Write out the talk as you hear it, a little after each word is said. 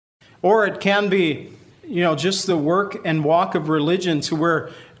Or it can be, just the work and walk of religion to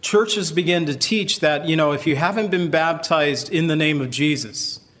where churches begin to teach that, if you haven't been baptized in the name of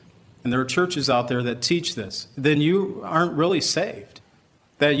Jesus, and there are churches out there that teach this, then you aren't really saved.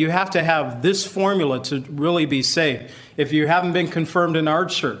 That you have to have this formula to really be saved. If you haven't been confirmed in our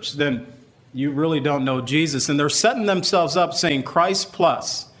church, then you really don't know Jesus. And they're setting themselves up saying Christ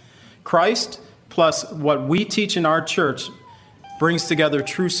plus what we teach in our church brings together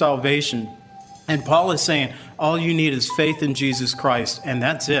true salvation. And Paul is saying, all you need is faith in Jesus Christ, and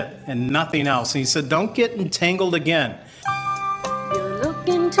that's it, and nothing else. And he said, don't get entangled again. You're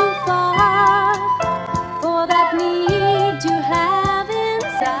looking too far for that need you have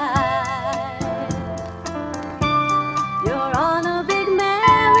inside. You're on a big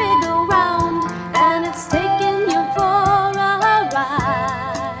merry-go-round, and it's taking you for a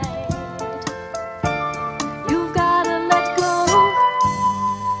ride. You've got to let go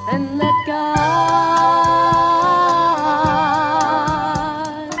and let God.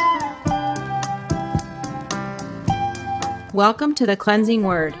 Welcome to the Cleansing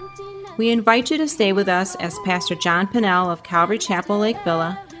Word. We invite you to stay with us as Pastor John Pennell of Calvary Chapel Lake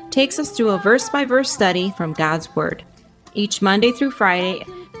Villa takes us through a verse-by-verse study from God's Word. Each Monday through Friday,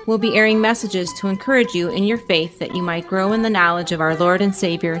 we'll be airing messages to encourage you in your faith that you might grow in the knowledge of our Lord and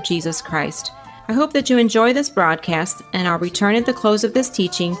Savior, Jesus Christ. I hope that you enjoy this broadcast, and I'll return at the close of this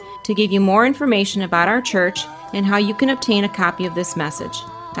teaching to give you more information about our church and how you can obtain a copy of this message.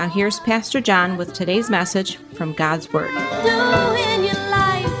 Now here's Pastor John with today's message from God's Word.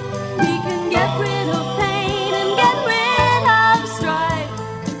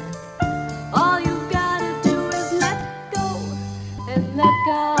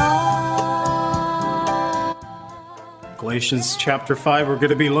 Galatians chapter 5, we're going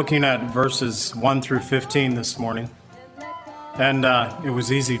to be looking at verses 1 through 15 this morning. And it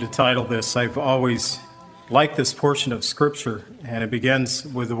was easy to title this. I've always liked this portion of Scripture, and it begins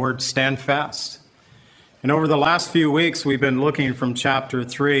with the word stand fast. And over the last few weeks, we've been looking from chapter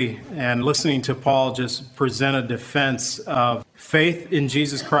 3 and listening to Paul just present a defense of faith in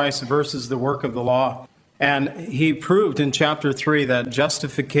Jesus Christ versus the work of the law. And he proved in chapter 3 that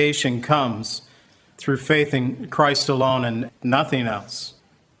justification comes through faith in Christ alone and nothing else.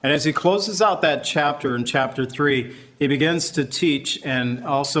 And as he closes out that chapter in chapter 3, he begins to teach, and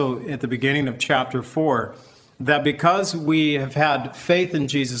also at the beginning of chapter 4, that because we have had faith in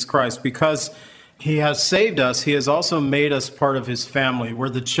Jesus Christ, because he has saved us, he has also made us part of his family. We're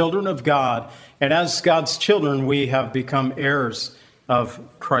the children of God, and as God's children, we have become heirs of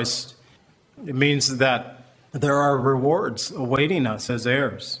Christ. It means that there are rewards awaiting us as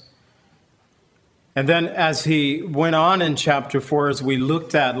heirs. And then as he went on in chapter 4, as we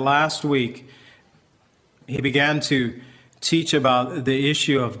looked at last week, he began to teach about the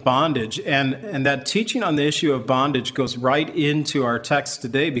issue of bondage. And that teaching on the issue of bondage goes right into our text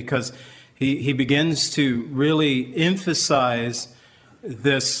today, because he begins to really emphasize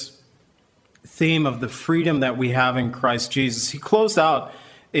this theme of the freedom that we have in Christ Jesus. He closed out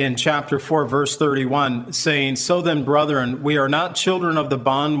in chapter 4, verse 31, saying, "So then, brethren, we are not children of the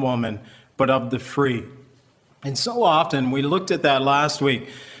bondwoman, but of the free." And so often, we looked at that last week,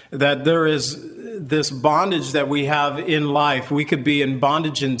 that there is this bondage that we have in life. We could be in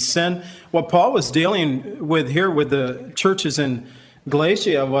bondage in sin. What Paul was dealing with here with the churches in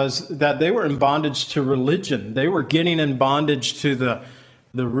Galatia was that they were in bondage to religion. They were getting in bondage to the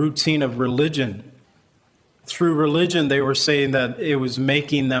routine of religion. Through religion, they were saying that it was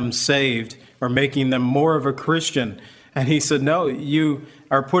making them saved or making them more of a Christian. And he said, no, you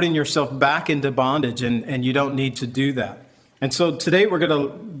are putting yourself back into bondage, and you don't need to do that. And so today we're going to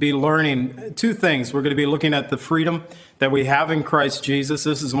be learning two things. We're going to be looking at the freedom that we have in Christ Jesus.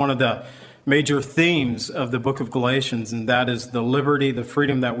 This is one of the major themes of the book of Galatians, and that is the liberty, the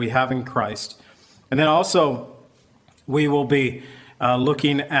freedom that we have in Christ. And then also we will be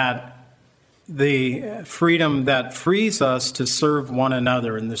looking at the freedom that frees us to serve one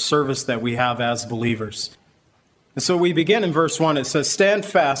another in the service that we have as believers. And so we begin in verse 1. It says, "Stand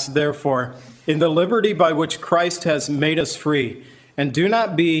fast, therefore, in the liberty by which Christ has made us free, and do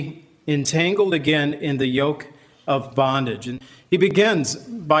not be entangled again in the yoke of bondage." And he begins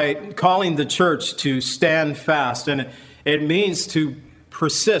by calling the church to stand fast, and it means to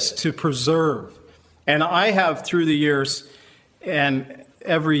persist, to preserve. And I have, through the years, and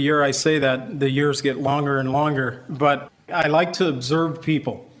every year I say that, the years get longer and longer, but I like to observe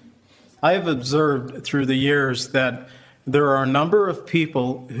people. I have observed through the years that there are a number of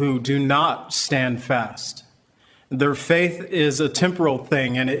people who do not stand fast. Their faith is a temporal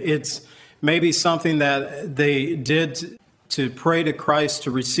thing, and it's maybe something that they did to pray to Christ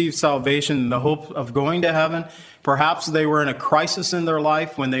to receive salvation in the hope of going to heaven. Perhaps they were in a crisis in their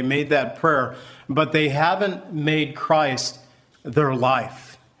life when they made that prayer, but they haven't made Christ their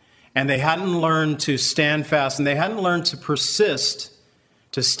life. And they hadn't learned to stand fast, and they hadn't learned to persist,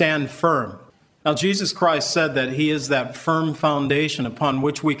 to stand firm. Now, Jesus Christ said that he is that firm foundation upon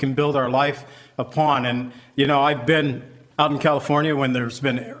which we can build our life upon. And, I've been out in California when there's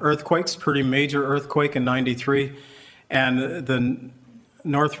been earthquakes, pretty major earthquake in 93, and the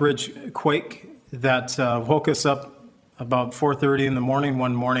Northridge quake that woke us up about 4:30 in the morning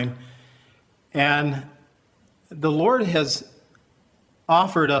one morning. And the Lord has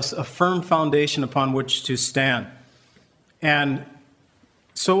offered us a firm foundation upon which to stand. And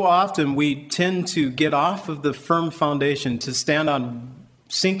so often we tend to get off of the firm foundation to stand on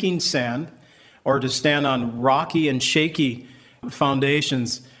sinking sand or to stand on rocky and shaky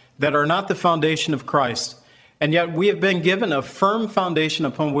foundations that are not the foundation of Christ. And yet we have been given a firm foundation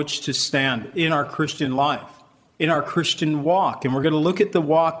upon which to stand in our Christian life, in our Christian walk. And we're going to look at the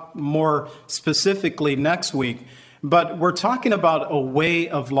walk more specifically next week. But we're talking about a way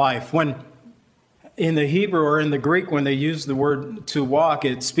of life. When in the Hebrew or in the Greek, when they use the word to walk,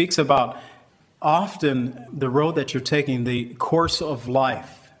 it speaks about often the road that you're taking, the course of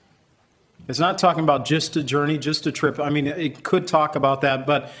life. It's not talking about just a journey, just a trip. I mean, it could talk about that,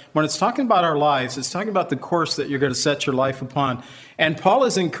 but when it's talking about our lives, it's talking about the course that you're going to set your life upon. And Paul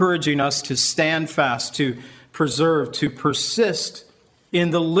is encouraging us to stand fast, to preserve, to persist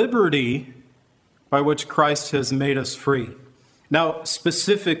in the liberty by which Christ has made us free. Now,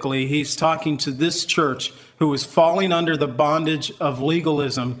 specifically, he's talking to this church who was falling under the bondage of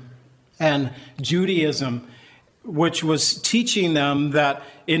legalism and Judaism, which was teaching them that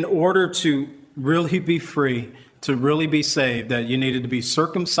in order to really be free, to really be saved, that you needed to be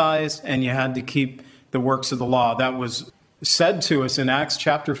circumcised and you had to keep the works of the law. That was said to us in Acts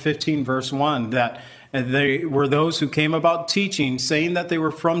chapter 15, verse 1, that they were those who came about teaching, saying that they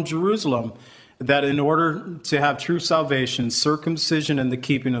were from Jerusalem, that in order to have true salvation, circumcision and the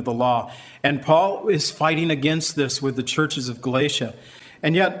keeping of the law. And Paul is fighting against this with the churches of Galatia.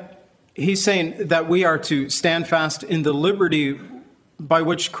 And yet, he's saying that we are to stand fast in the liberty by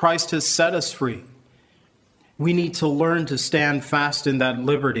which Christ has set us free. We need to learn to stand fast in that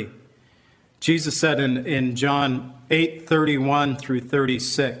liberty. Jesus said in John 8:31 through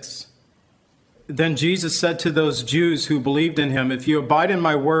 36, "Then Jesus said to those Jews who believed in him, 'If you abide in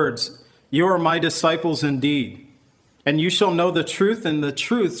my words, you are my disciples indeed, and you shall know the truth, and the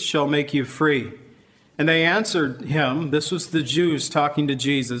truth shall make you free.' And they answered him," this was the Jews talking to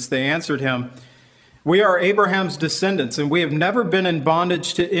Jesus, they answered him, "We are Abraham's descendants, and we have never been in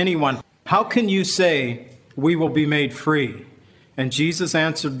bondage to anyone. How can you say we will be made free?" And Jesus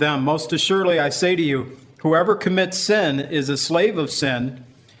answered them, "Most assuredly I say to you, whoever commits sin is a slave of sin,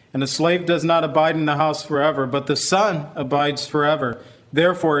 and a slave does not abide in the house forever, but the Son abides forever.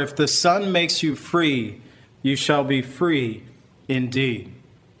 Therefore, if the Son makes you free, you shall be free indeed."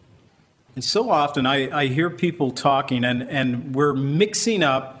 And so often I hear people talking, and we're mixing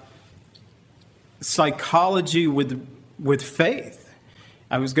up psychology with faith.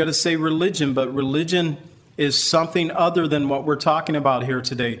 I was going to say religion, but religion is something other than what we're talking about here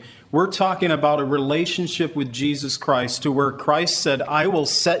today. We're talking about a relationship with Jesus Christ, to where Christ said, "I will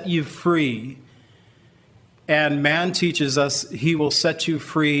set you free." And man teaches us he will set you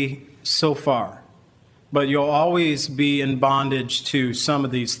free so far. But you'll always be in bondage to some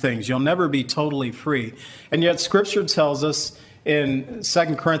of these things. You'll never be totally free. And yet Scripture tells us in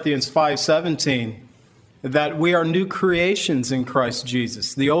 2 Corinthians 5:17 that we are new creations in Christ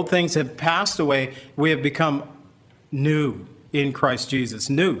Jesus. The old things have passed away. We have become new in Christ Jesus.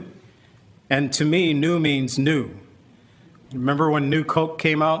 New. And to me, new means new. Remember when New Coke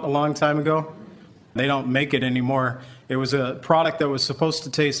came out a long time ago? They don't make it anymore. It was a product that was supposed to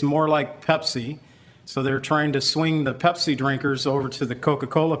taste more like Pepsi. So they're trying to swing the Pepsi drinkers over to the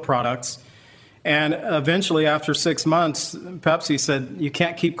Coca-Cola products. And eventually, after 6 months, Pepsi said, "You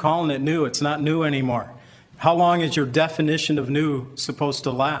can't keep calling it new. It's not new anymore." How long is your definition of new supposed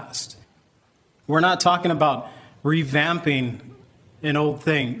to last? We're not talking about revamping an old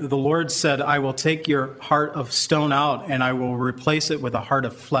thing. The Lord said, "I will take your heart of stone out and I will replace it with a heart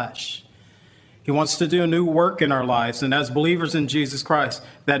of flesh." He wants to do a new work in our lives. And as believers in Jesus Christ,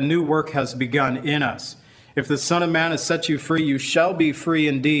 that new work has begun in us. If the Son of Man has set you free, you shall be free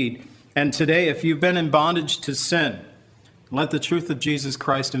indeed. And today, if you've been in bondage to sin, let the truth of Jesus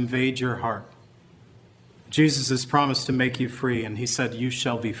Christ invade your heart. Jesus has promised to make you free, and he said, "You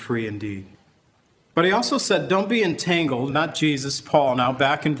shall be free indeed." But he also said, don't be entangled, not Jesus, Paul, now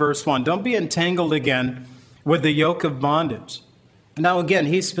back in verse 1, don't be entangled again with the yoke of bondage. Now, again,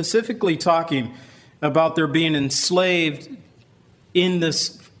 he's specifically talking about their being enslaved in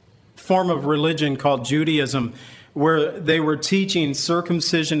this form of religion called Judaism, where they were teaching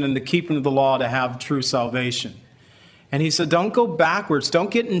circumcision and the keeping of the law to have true salvation. And he said, don't go backwards.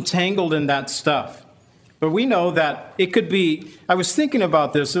 Don't get entangled in that stuff. But we know that it could be, I was thinking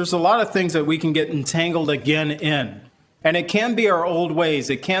about this, there's a lot of things that we can get entangled again in. And it can be our old ways.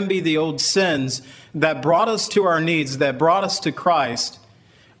 It can be the old sins that brought us to our needs, that brought us to Christ.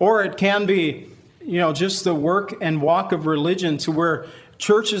 Or it can be, just the work and walk of religion to where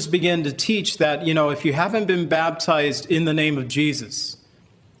churches begin to teach that, if you haven't been baptized in the name of Jesus,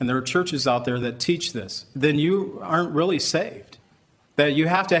 and there are churches out there that teach this, then you aren't really saved. That you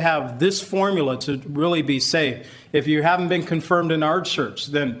have to have this formula to really be saved. If you haven't been confirmed in our church,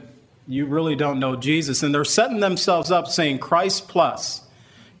 then you really don't know Jesus. And they're setting themselves up saying Christ plus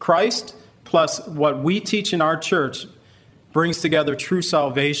what we teach in our church brings together true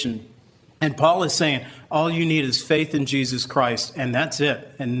salvation. And Paul is saying, all you need is faith in Jesus Christ, and that's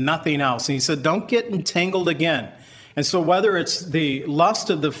it, and nothing else. And he said, don't get entangled again. And so whether it's the lust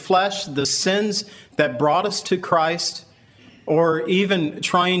of the flesh, the sins that brought us to Christ, or even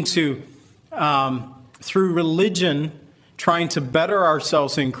trying to, through religion, trying to better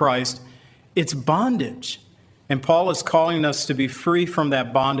ourselves in Christ, it's bondage. And Paul is calling us to be free from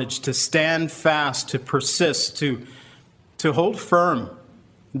that bondage, to stand fast, to persist, to hold firm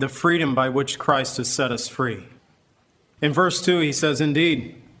the freedom by which Christ has set us free. In verse 2, he says,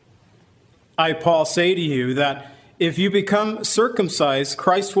 indeed, I, Paul, say to you that if you become circumcised,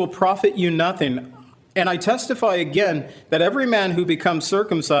 Christ will profit you nothing. And I testify again that every man who becomes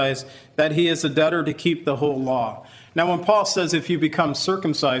circumcised, that he is a debtor to keep the whole law. Now, when Paul says if you become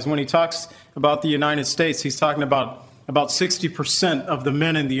circumcised, when he talks about the United States, he's talking about 60% of the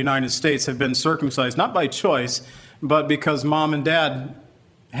men in the United States have been circumcised, not by choice, but because mom and dad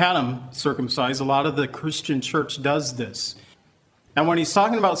had them circumcised. A lot of the Christian church does this. And when he's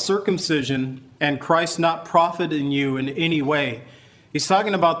talking about circumcision and Christ not profiting you in any way, he's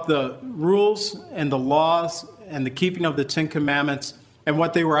talking about the rules and the laws and the keeping of the Ten Commandments and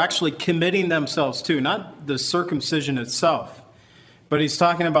what they were actually committing themselves to, not the circumcision itself. But he's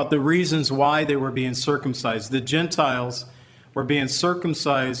talking about the reasons why they were being circumcised. The Gentiles were being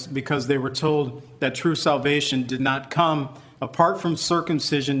circumcised because they were told that true salvation did not come apart from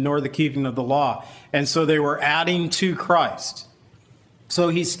circumcision nor the keeping of the law. And so they were adding to Christ. So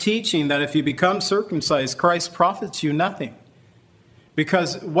he's teaching that if you become circumcised, Christ profits you nothing.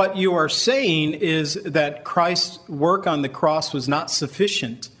 Because what you are saying is that Christ's work on the cross was not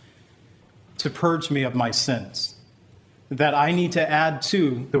sufficient to purge me of my sins. That I need to add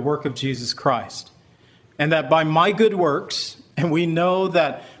to the work of Jesus Christ. And that by my good works, and we know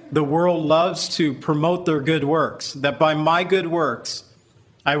that the world loves to promote their good works, that by my good works,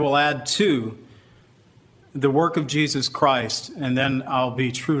 I will add to the work of Jesus Christ, and then I'll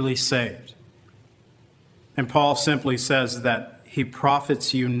be truly saved. And Paul simply says that he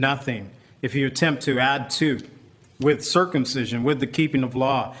profits you nothing if you attempt to add to with circumcision, with the keeping of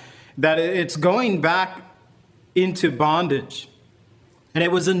law, that it's going back into bondage. And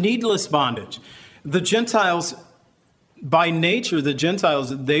it was a needless bondage. The Gentiles, by nature,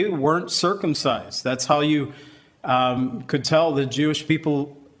 they weren't circumcised. That's how you could tell the Jewish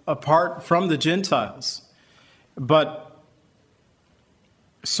people apart from the Gentiles. But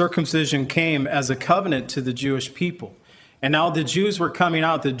circumcision came as a covenant to the Jewish people. And now the Jews were coming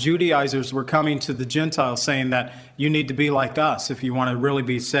out, the Judaizers were coming to the Gentiles saying that you need to be like us if you want to really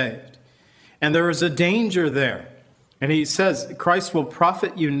be saved. And there is a danger there. And he says, Christ will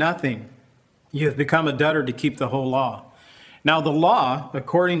profit you nothing. You have become a debtor to keep the whole law. Now the law,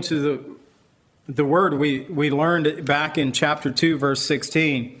 according to the word we learned back in chapter 2, verse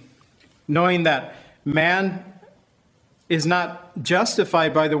 16, knowing that man is not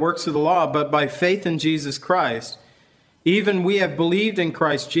justified by the works of the law, but by faith in Jesus Christ. Even we have believed in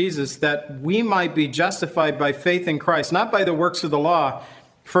Christ Jesus, that we might be justified by faith in Christ, not by the works of the law.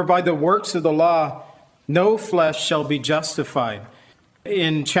 For by the works of the law, no flesh shall be justified.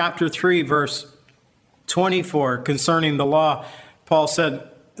 In chapter 3, verse 24, concerning the law, Paul said,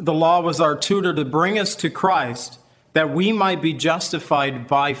 the law was our tutor to bring us to Christ, that we might be justified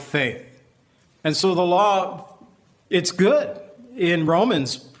by faith. And so the law, it's good. In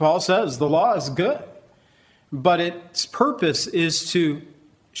Romans, Paul says the law is good. But its purpose is to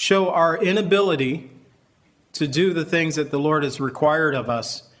show our inability to do the things that the Lord has required of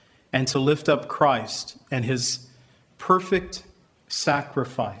us and to lift up Christ and his perfect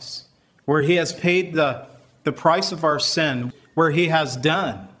sacrifice, where he has paid the price of our sin, where he has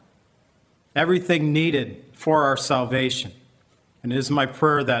done everything needed for our salvation. And it is my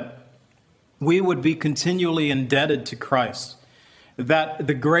prayer that we would be continually indebted to Christ, that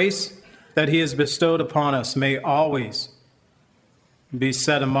the grace that he has bestowed upon us may always be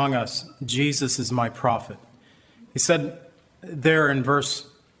said among us, Jesus is my prophet. He said there in verse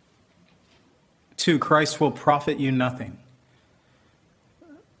 2, Christ will profit you nothing.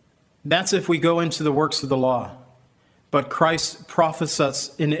 That's if we go into the works of the law. But Christ profits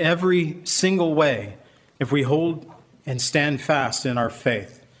us in every single way if we hold and stand fast in our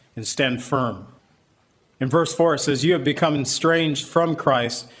faith and stand firm. In verse 4 it says, you have become estranged from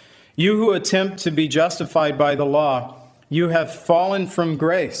Christ. You who attempt to be justified by the law, you have fallen from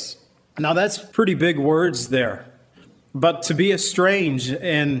grace. Now that's pretty big words there. But to be estranged,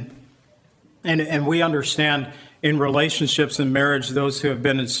 and we understand in relationships and marriage, those who have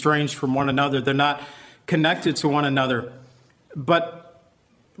been estranged from one another, they're not connected to one another. But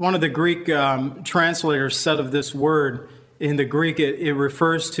one of the Greek translators said of this word, in the Greek, it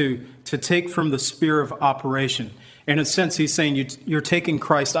refers to take from the sphere of operation. In a sense, he's saying you're taking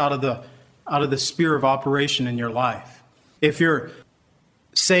Christ out of the sphere of operation in your life. If you're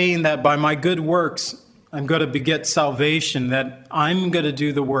saying that by my good works, I'm going to beget salvation, that I'm going to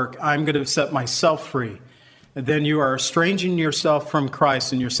do the work, I'm going to set myself free, then you are estranging yourself from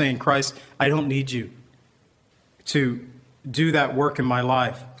Christ, and you're saying, Christ, I don't need you to do that work in my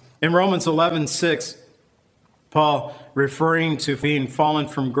life. In Romans 11:6, Paul, referring to being fallen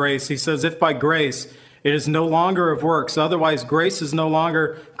from grace, he says, if by grace it is no longer of works, otherwise grace is no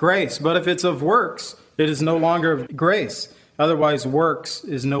longer grace. But if it's of works, it is no longer of grace, otherwise works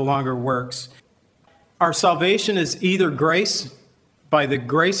is no longer works. Our salvation is either grace, by the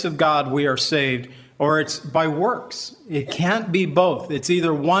grace of God we are saved, or it's by works. It can't be both. It's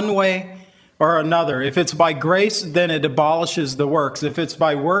either one way or another. If it's by grace, then it abolishes the works. If it's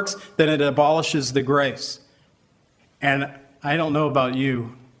by works, then it abolishes the grace. And I don't know about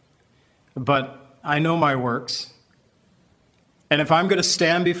you, but I know my works. And if I'm going to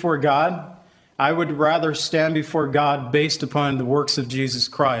stand before God, I would rather stand before God based upon the works of Jesus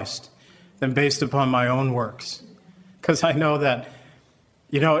Christ than based upon my own works. Because I know that,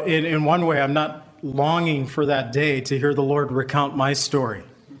 in one way, I'm not longing for that day to hear the Lord recount my story.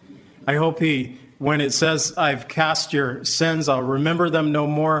 I hope when it says, I've cast your sins, I'll remember them no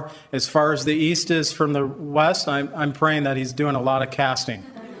more. As far as the east is from the west, I'm praying that he's doing a lot of casting.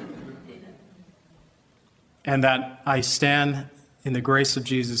 And that I stand in the grace of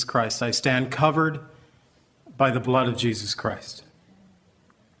Jesus Christ. I stand covered by the blood of Jesus Christ.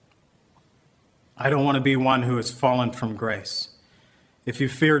 I don't want to be one who has fallen from grace. If you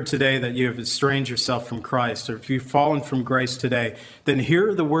feared today that you have estranged yourself from Christ, or if you've fallen from grace today, then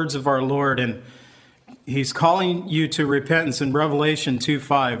hear the words of our Lord, and he's calling you to repentance in Revelation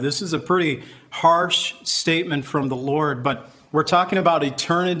 2:5. This is a pretty harsh statement from the Lord, but we're talking about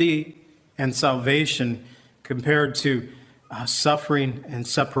eternity and salvation compared to suffering and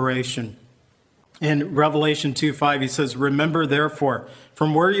separation. In Revelation 2:5, he says, remember therefore,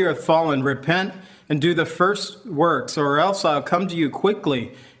 from where you have fallen, repent and do the first works, or else I'll come to you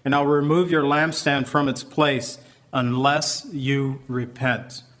quickly, and I'll remove your lampstand from its place, unless you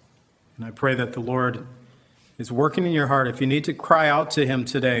repent. And I pray that the Lord is working in your heart. If you need to cry out to him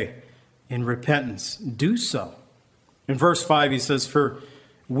today in repentance, do so. In verse 5, he says, for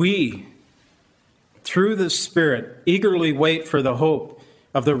we, through the Spirit, eagerly wait for the hope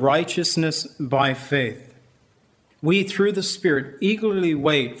of the righteousness by faith. We, through the Spirit, eagerly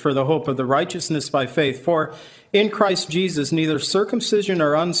wait for the hope of the righteousness by faith. For in Christ Jesus, neither circumcision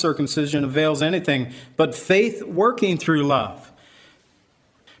or uncircumcision avails anything, but faith working through love.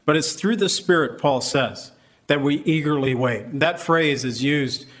 But it's through the Spirit, Paul says, that we eagerly wait. That phrase is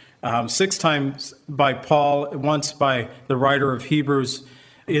used 6 times by Paul, once by the writer of Hebrews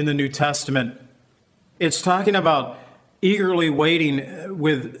in the New Testament. It's talking about eagerly waiting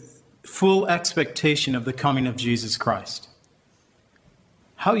with full expectation of the coming of Jesus Christ.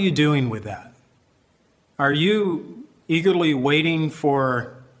 How are you doing with that? Are you eagerly waiting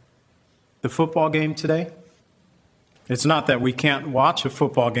for the football game today? It's not that we can't watch a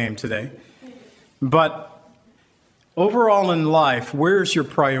football game today, but overall in life, where's your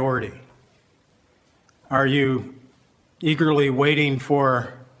priority? Are you eagerly waiting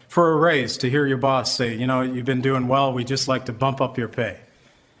for a raise, to hear your boss say, you've been doing well, we'd just like to bump up your pay?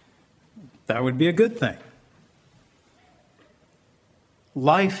 That would be a good thing.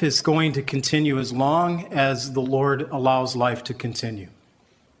 Life is going to continue as long as the Lord allows life to continue.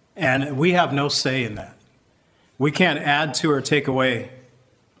 And we have no say in that. We can't add to or take away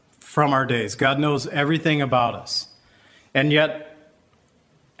from our days. God knows everything about us. And yet,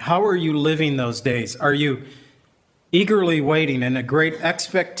 How are you living those days? Are you eagerly waiting in a great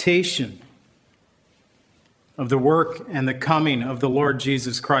expectation of the work and the coming of the Lord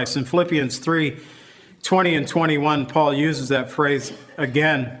Jesus Christ? In Philippians 3:20 and 21, Paul uses that phrase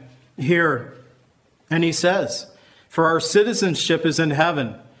again here, and he says, "For our citizenship is in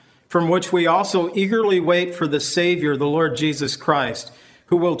heaven, from which we also eagerly wait for the Savior, the Lord Jesus Christ,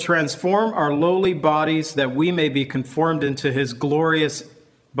 who will transform our lowly bodies that we may be conformed into his glorious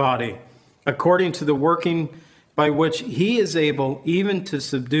body, according to the working by which he is able even to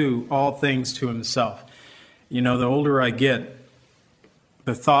subdue all things to himself." You know, the older I get,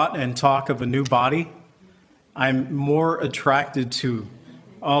 the thought and talk of a new body, I'm more attracted to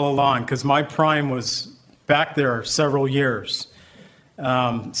all along, because my prime was back there several years.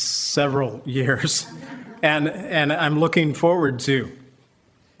 And I'm looking forward to.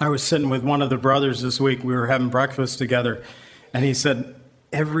 I was sitting with one of the brothers this week. We were having breakfast together, and he said,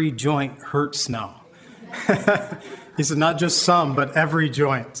 "Every joint hurts now." He said, not just some, but every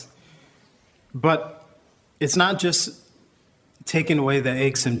joint. But it's not just taking away the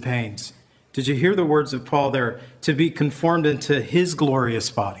aches and pains. Did you hear the words of Paul there? To be conformed into his glorious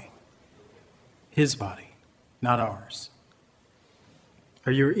body. His body, not ours.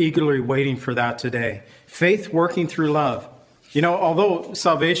 Are you eagerly waiting for that today? Faith working through love. You know, although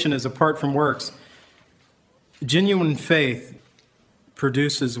salvation is apart from works, genuine faith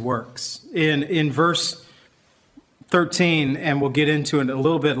produces works. In verse 13, and we'll get into it a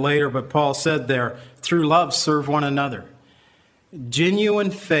little bit later, but Paul said there, through love serve one another.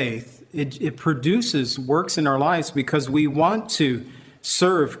 Genuine faith, it produces works in our lives because we want to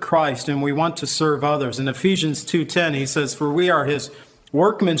serve Christ and we want to serve others. In Ephesians 2:10, he says, "For we are his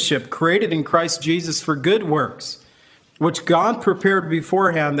workmanship, created in Christ Jesus for good works, which God prepared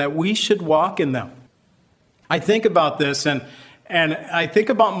beforehand that we should walk in them." I think about this and I think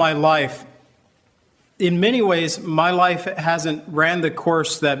about my life. In many ways, my life hasn't ran the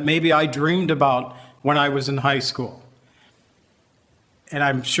course that maybe I dreamed about when I was in high school. And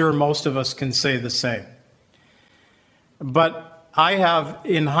I'm sure most of us can say the same. But I have,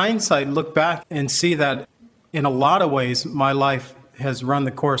 in hindsight, looked back and see that in a lot of ways, my life has run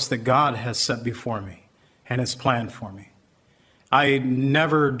the course that God has set before me and has planned for me. I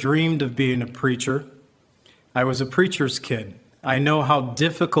never dreamed of being a preacher. I was a preacher's kid. I know how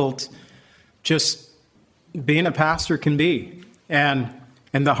difficult just being a pastor can be and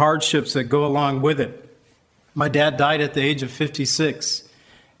the hardships that go along with it. My dad died at the age of 56,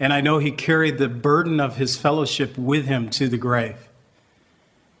 and I know he carried the burden of his fellowship with him to the grave.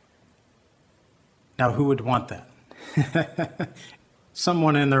 Now, who would want that?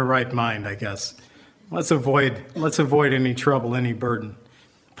 Someone in their right mind, I guess. Let's avoid any trouble, any burden.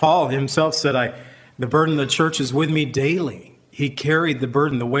 Paul himself said, the burden of the church is with me daily. He carried the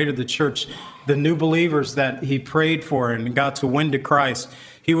burden, the weight of the church, the new believers that he prayed for and got to win to Christ.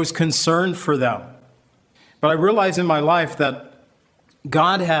 He was concerned for them. But I realize in my life that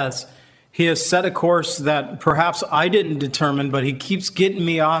He has set a course that perhaps I didn't determine, but he keeps getting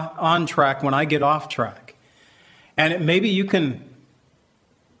me on track when I get off track. And maybe you can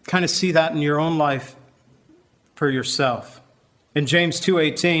kind of see that in your own life for yourself. In James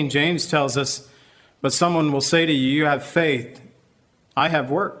 2:18, James tells us, "But someone will say to you, you have faith. I have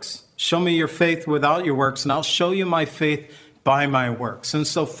works. Show me your faith without your works, and I'll show you my faith by my works." And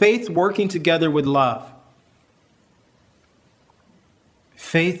so faith working together with love.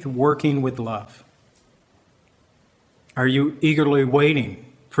 Faith working with love. Are you eagerly waiting,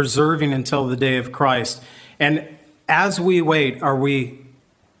 persevering until the day of Christ? And as we wait, are we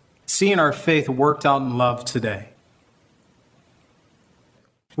seeing our faith worked out in love today?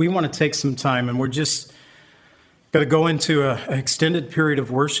 We want to take some time, and we're just going to go into an extended period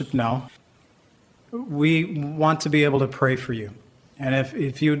of worship now. We want to be able to pray for you. And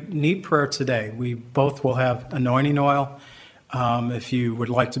if you need prayer today, we both will have anointing oil. If you would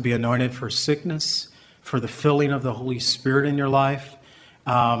like to be anointed for sickness, for the filling of the Holy Spirit in your life,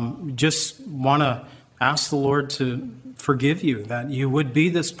 just want to ask the Lord to forgive you, that you would be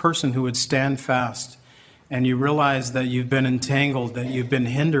this person who would stand fast, and you realize that you've been entangled, that you've been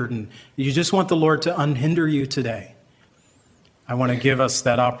hindered, and you just want the Lord to unhinder you today. I want to give us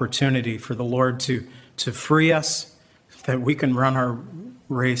that opportunity for the Lord to free us, that we can run our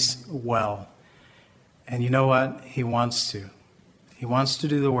race well. And you know what? He wants to. He wants to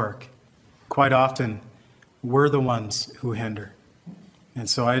do the work. Quite often, we're the ones who hinder. And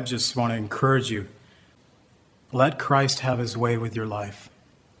so I just want to encourage you. Let Christ have his way with your life.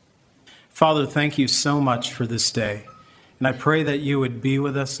 Father, thank you so much for this day. And I pray that you would be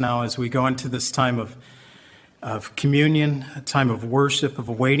with us now as we go into this time of of communion, a time of worship, of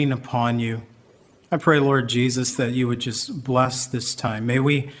waiting upon you. I pray, Lord Jesus, that you would just bless this time. May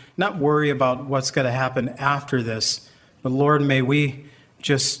we not worry about what's going to happen after this, but Lord, may we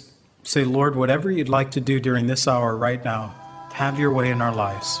just say, Lord, whatever you'd like to do during this hour right now, have your way in our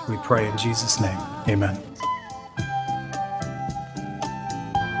lives. We pray in Jesus' name. Amen.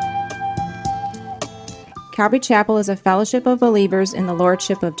 Calvary Chapel is a fellowship of believers in the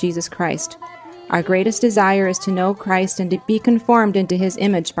Lordship of Jesus Christ. Our greatest desire is to know Christ and to be conformed into His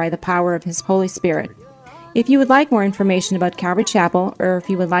image by the power of His Holy Spirit. If you would like more information about Calvary Chapel, or if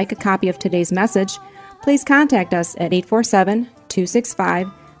you would like a copy of today's message, please contact us at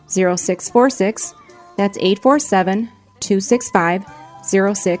 847-265-0646. That's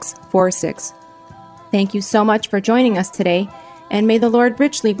 847-265-0646. Thank you so much for joining us today, and may the Lord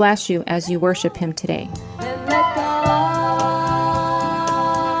richly bless you as you worship Him today.